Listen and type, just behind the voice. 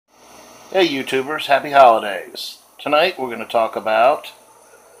Hey YouTubers, happy holidays. Tonight we're going to talk about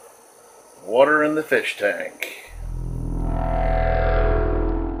water in the fish tank.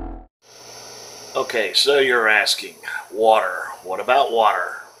 Okay, so you're asking, water. What about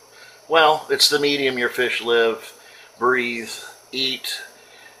water? Well, it's the medium your fish live, breathe, eat,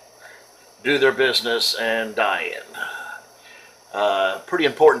 do their business, and die in. Pretty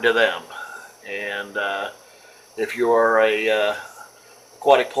important to them. And if you are a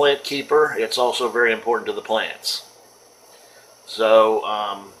aquatic plant keeper, it's also very important to the plants.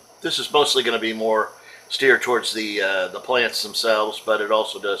 So this is mostly going to be more steered towards the plants themselves, but it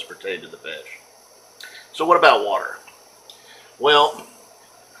also does pertain to the fish. So what about water? Well,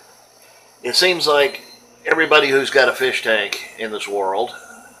 it seems like everybody who's got a fish tank in this world,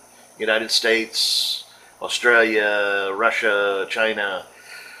 United States, Australia, Russia, China,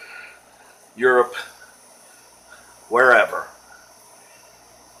 Europe, wherever,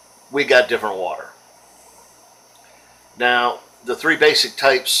 we got different water. Now, the three basic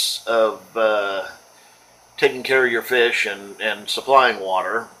types of taking care of your fish and supplying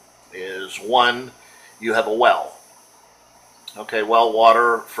water is, one, you have a well. Okay, well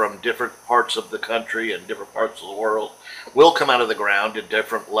water from different parts of the country and different parts of the world will come out of the ground at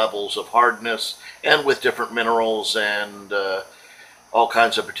different levels of hardness and with different minerals and all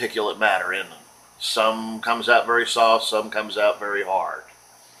kinds of particulate matter in them. Some comes out very soft, some comes out very hard.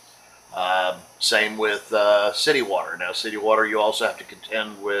 Same with city water. Now, city water, you also have to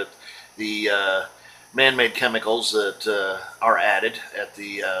contend with the man-made chemicals that are added at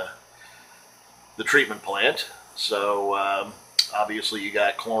the treatment plant. So obviously you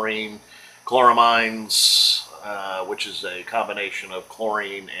got chlorine, chloramines, which is a combination of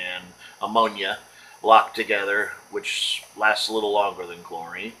chlorine and ammonia locked together, which lasts a little longer than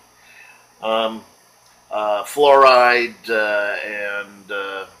chlorine. Fluoride,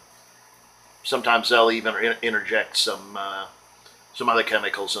 and sometimes they'll even interject some other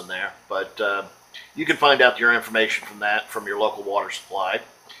chemicals in there. But you can find out your information from your local water supply.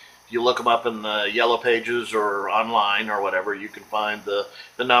 If you look them up in the yellow pages or online or whatever, you can find the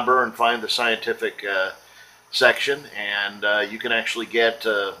number and find the scientific section. And you can actually get,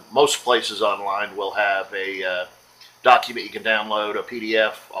 most places online will have a document you can download, a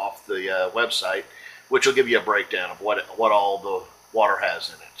PDF off the website, which will give you a breakdown of what all the water has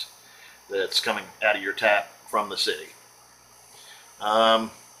in it that's coming out of your tap from the city. Now,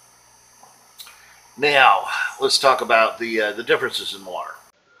 let's talk about the differences in water.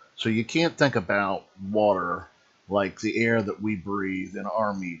 So you can't think about water like the air that we breathe in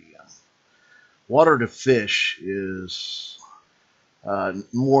our medium. Water to fish is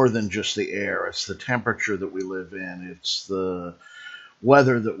more than just the air. It's the temperature that we live in. It's the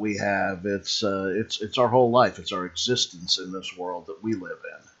weather that we have. It's our whole life. It's our existence in this world that we live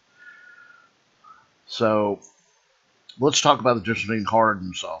in. So let's talk about the difference between hard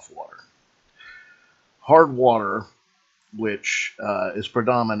and soft water. Hard water, which is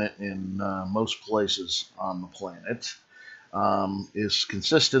predominant in most places on the planet, is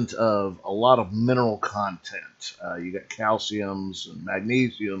consistent of a lot of mineral content. You got calciums and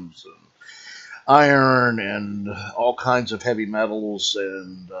magnesiums and iron and all kinds of heavy metals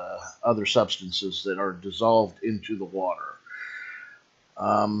and other substances that are dissolved into the water.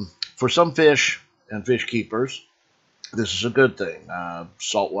 For some fish and fish keepers, this is a good thing.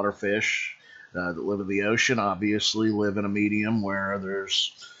 Saltwater fish that live in the ocean obviously live in a medium where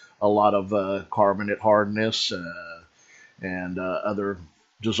there's a lot of carbonate hardness and other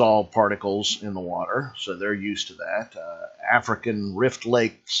dissolved particles in the water, so they're used to that. African Rift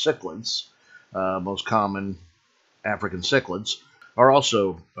Lake cichlids, most common African cichlids, are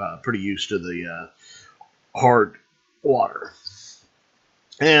also pretty used to the hard water.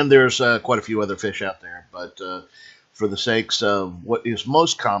 And there's quite a few other fish out there, but for the sakes of what is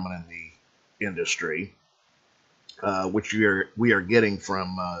most common in the industry, which we are getting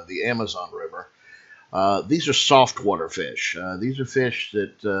from the Amazon River, these are soft water fish. These are fish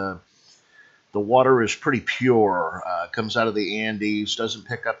that the water is pretty pure, comes out of the Andes, doesn't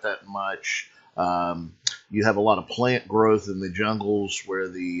pick up that much. You have a lot of plant growth in the jungles where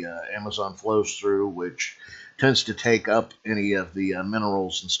the Amazon flows through, which tends to take up any of the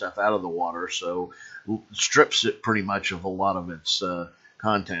minerals and stuff out of the water, so strips it pretty much of a lot of its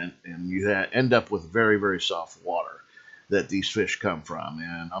content, and you end up with very, very soft water that these fish come from.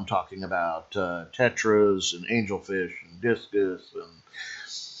 And I'm talking about tetras and angelfish and discus and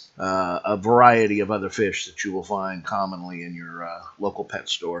a variety of other fish that you will find commonly in your local pet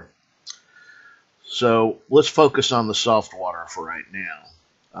store. So let's focus on the soft water for right now.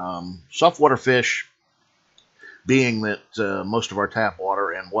 Softwater fish, being that most of our tap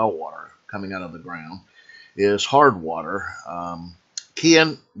water and well water coming out of the ground, is hard water.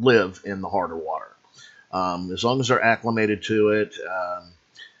 Can live in the harder water. As long as they're acclimated to it,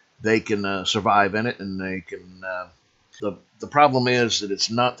 they can survive in it, and they can. The problem is that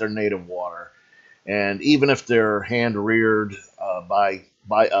it's not their native water, and even if they're hand reared by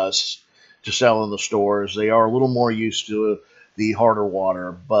us to sell in the stores, they are a little more used to the harder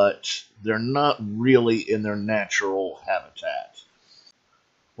water, but they're not really in their natural habitat.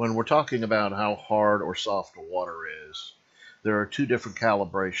 When we're talking about how hard or soft the water is, there are two different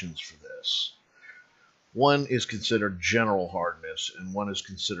calibrations for this. One is considered general hardness, and one is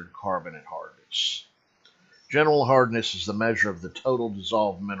considered carbonate hardness. General hardness is the measure of the total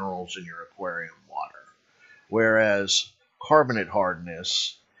dissolved minerals in your aquarium water, whereas carbonate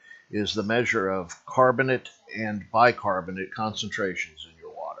hardness is the measure of carbonate and bicarbonate concentrations in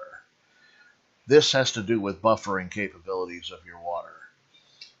your water. This has to do with buffering capabilities of your water.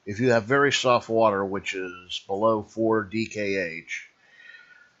 If you have very soft water, which is below 4 DKH,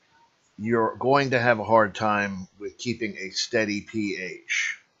 you're going to have a hard time with keeping a steady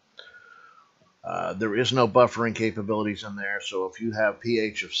pH. There is no buffering capabilities in there, so if you have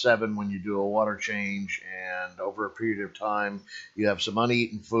pH of 7 when you do a water change, and over a period of time you have some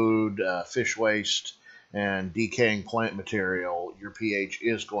uneaten food, fish waste, and decaying plant material, your pH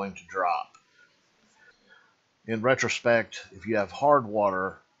is going to drop. In retrospect, if you have hard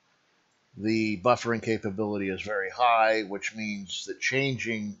water, the buffering capability is very high, which means that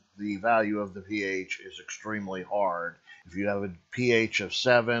changing the value of the pH is extremely hard. If you have a pH of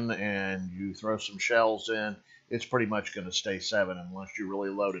 7 and you throw some shells in, it's pretty much going to stay 7 unless you really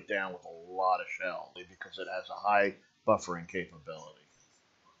load it down with a lot of shells, because it has a high buffering capability.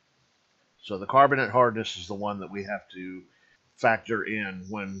 So the carbonate hardness is the one that we have to factor in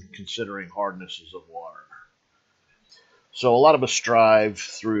when considering hardnesses of water. So a lot of us strive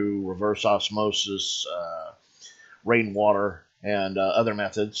through reverse osmosis, rainwater, and other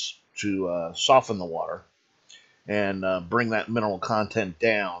methods to soften the water and bring that mineral content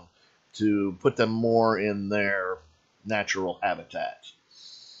down to put them more in their natural habitat.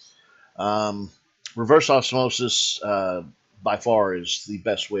 Reverse osmosis by far is the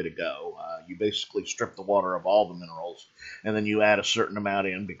best way to go. You basically strip the water of all the minerals, and then you add a certain amount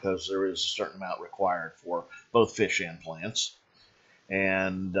in, because there is a certain amount required for both fish and plants.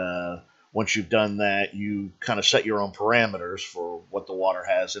 And once you've done that, you kind of set your own parameters for what the water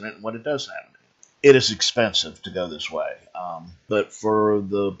has in it and what it does have in it. It is expensive to go this way, but for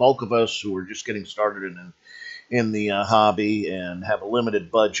the bulk of us who are just getting started in the hobby and have a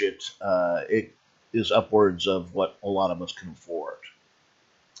limited budget, it is upwards of what a lot of us can afford.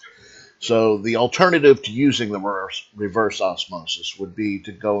 So the alternative to using the reverse osmosis would be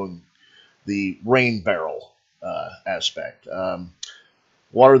to go in the rain barrel aspect.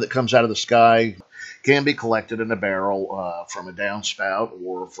 Water that comes out of the sky can be collected in a barrel from a downspout,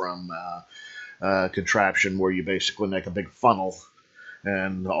 or from a contraption where you basically make a big funnel,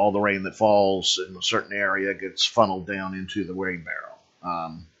 and all the rain that falls in a certain area gets funneled down into the rain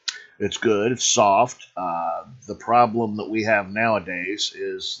barrel. It's good. It's soft. The problem that we have nowadays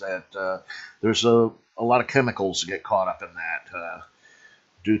is that there's a lot of chemicals that get caught up in that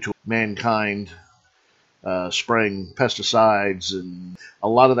due to mankind spraying pesticides, and a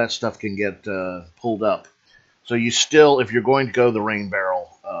lot of that stuff can get pulled up. So you still, if you're going to go the rain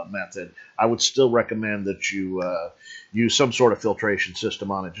barrel method, I would still recommend that you use some sort of filtration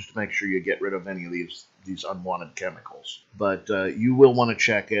system on it, just to make sure you get rid of any of these unwanted chemicals. But you will want to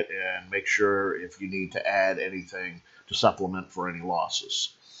check it and make sure if you need to add anything to supplement for any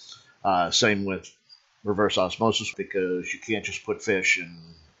losses. Same with reverse osmosis, because you can't just put fish in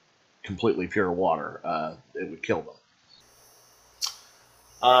completely pure water. It would kill them.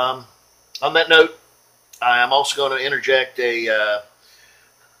 On that note, I'm also going to interject a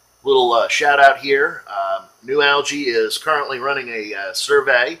little shout out here. New Algae is currently running a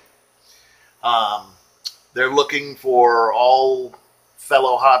survey. They're looking for all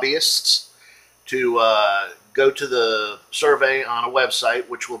fellow hobbyists to go to the survey on a website,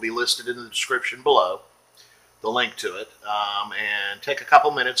 which will be listed in the description below, the link to it, and take a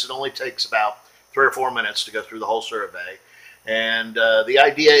couple minutes. It only takes about 3 or 4 minutes to go through the whole survey. And the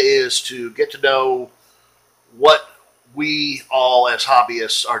idea is to get to know what we all as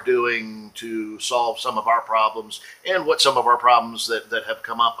hobbyists are doing to solve some of our problems, and what some of our problems that have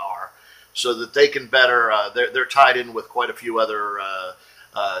come up are, so that they can better, they're tied in with quite a few other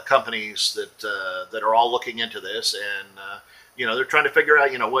companies that are all looking into this, and you know, they're trying to figure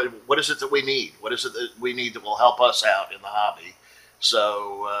out, you know, what is it that we need? What is it that we need that will help us out in the hobby?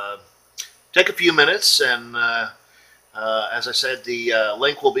 So take a few minutes and As I said, the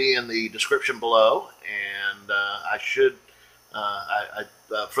link will be in the description below, and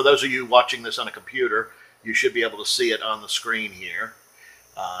for those of you watching this on a computer, you should be able to see it on the screen here.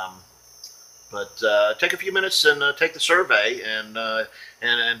 But take a few minutes and take the survey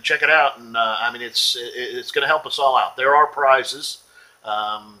and check it out. And I mean, it's going to help us all out. There are prizes.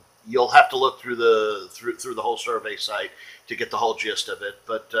 You'll have to look through the whole survey site to get the whole gist of it.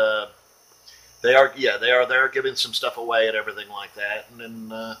 But they are giving some stuff away and everything like that. And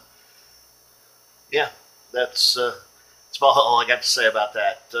then yeah, that's about all I got to say about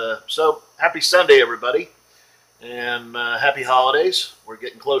that. So happy Sunday, everybody. And happy holidays. We're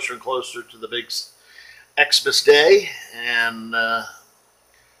getting closer and closer to the big Xmas Day, and I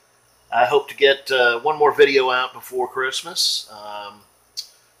hope to get one more video out before Christmas.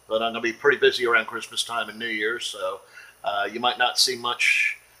 But I'm going to be pretty busy around Christmas time and New Year's, so you might not see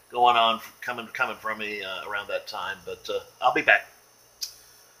much going on coming from me around that time. But I'll be back.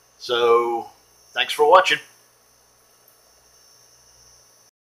 So thanks for watching.